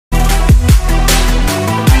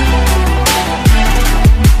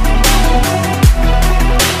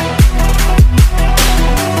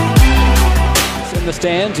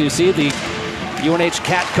stands, you see the UNH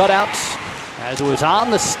cat cutouts as it was on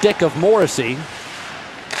the stick of Morrissey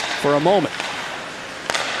for a moment.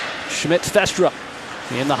 Schmitz-Vestra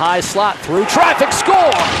in the high slot, through traffic,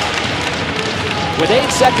 score! With 8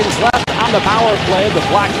 seconds left on the power play, the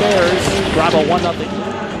Black Bears grab a 1-0.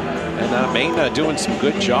 And Maine doing some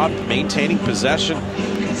good job maintaining possession.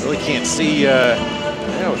 Really can't see,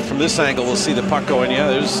 from this angle, we'll see the puck going. Yeah,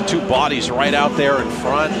 there's 2 bodies right out there in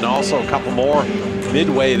front, and also a couple more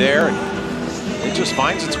midway there. It just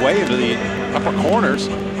finds its way into the upper corners.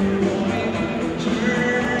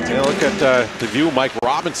 Take a look at the view Mike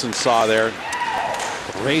Robinson saw there.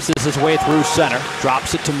 Races his way through center,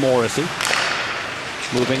 drops it to Morrissey.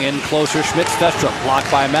 Moving in closer, Schmitz-Vestra, blocked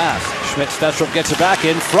by Mass. Schmitz-Vestra gets it back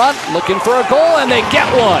in front, looking for a goal, and they get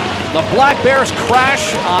one. The Black Bears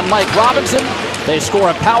crash on Mike Robinson. They score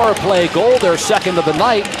a power play goal, their second of the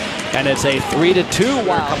night, and it's a 3-2.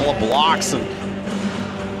 Wow. A couple of blocks and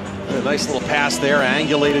a nice little pass there,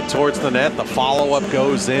 angulated towards the net. The follow-up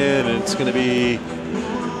goes in, and it's going to be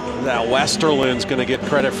that Westerland's going to get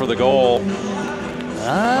credit for the goal.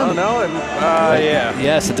 Yeah.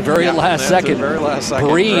 Yes, at the very last second.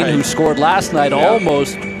 Breen, who scored last night,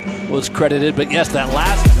 almost was credited, but yes, that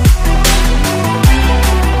last.